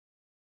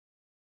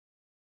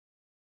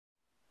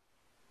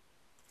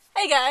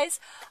Hey guys!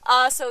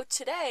 So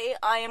today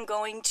I am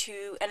going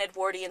to an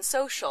Edwardian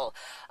social.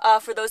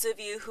 For those of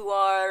you who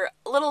are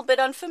a little bit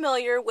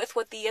unfamiliar with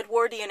what the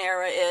Edwardian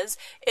era is,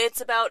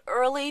 it's about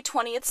early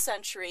 20th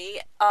century,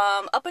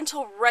 up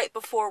until right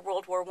before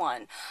World War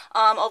I.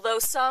 Although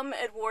some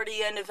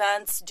Edwardian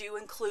events do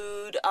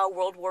include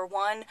World War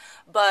I,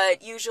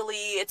 but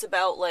usually it's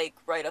about like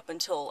right up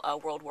until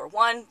World War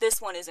I.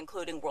 This one is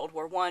including World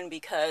War I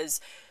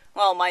because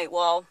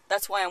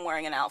that's why I'm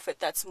wearing an outfit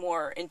that's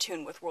more in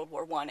tune with World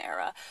War I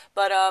era.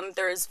 But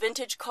there's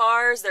vintage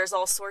cars, there's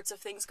all sorts of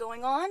things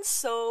going on,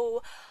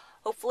 so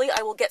hopefully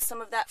I will get some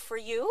of that for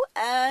you,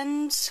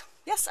 and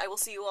yes, I will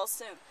see you all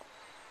soon.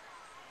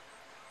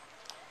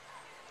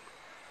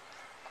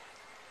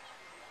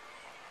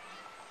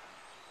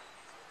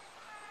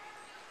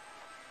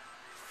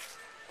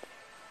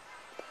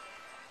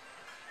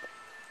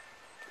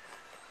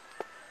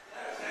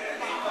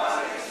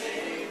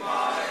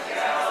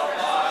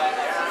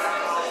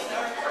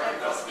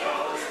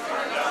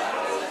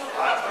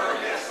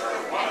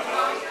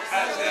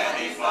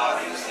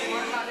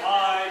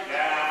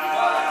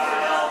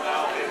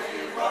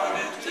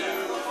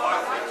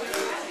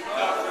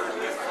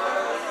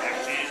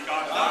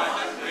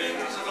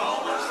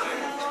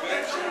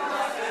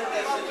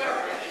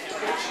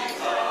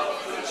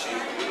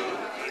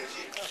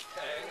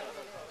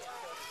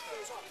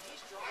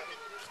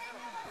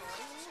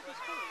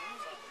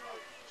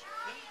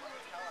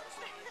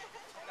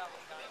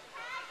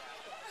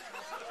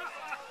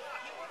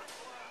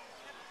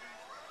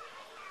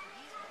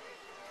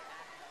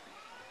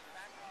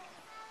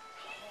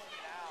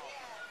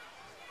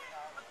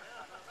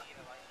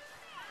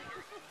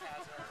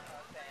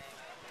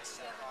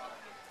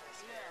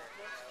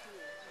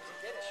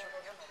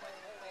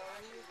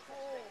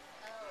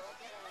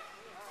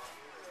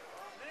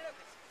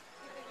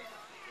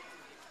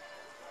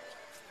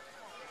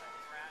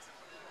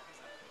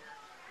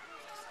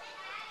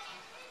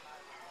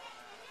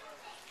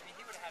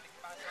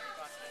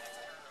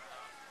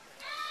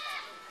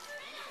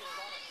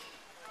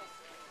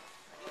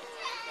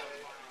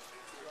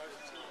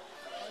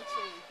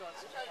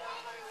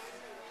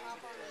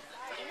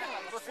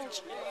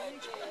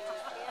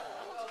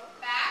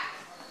 Back,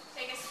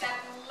 take a step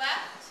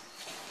left,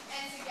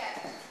 and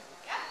together.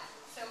 Yep.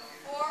 So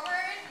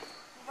forward,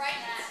 right,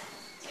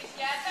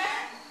 together,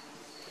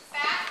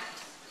 back,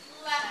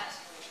 left,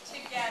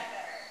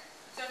 together.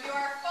 So if you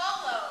are a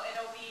follow,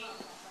 it'll be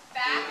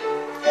back.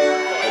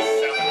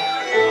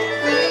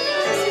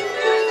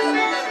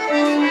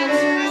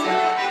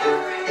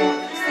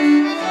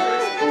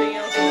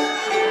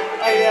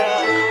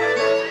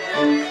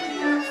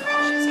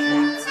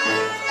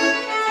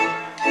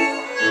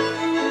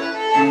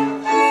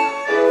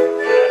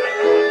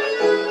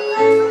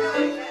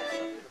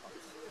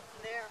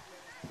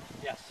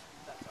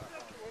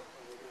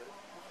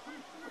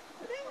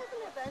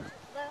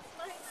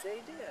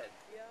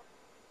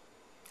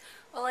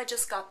 Well, I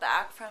just got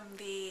back from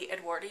the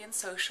Edwardian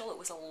social. It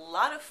was a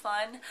lot of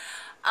fun.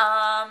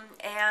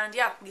 And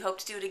yeah, we hope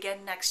to do it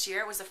again next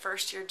year. It was the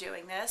first year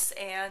doing this,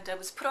 and it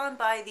was put on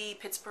by the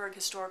Pittsburgh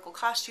Historical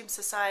Costume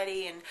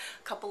Society and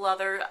a couple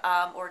other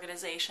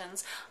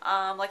organizations.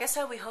 Like I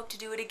said, we hope to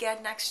do it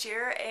again next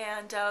year,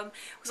 and it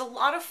was a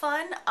lot of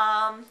fun.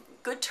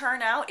 Good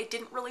turnout. It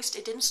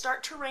didn't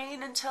start to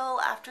rain until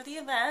after the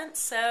event,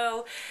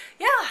 so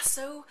yeah,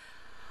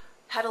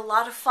 had a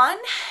lot of fun,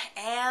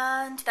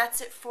 and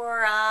that's it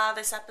for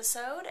this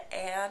episode,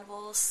 and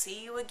we'll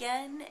see you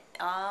again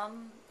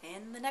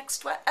in the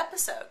next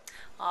episode.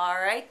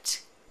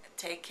 Alright,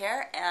 take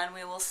care, and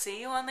we will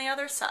see you on the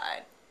other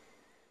side.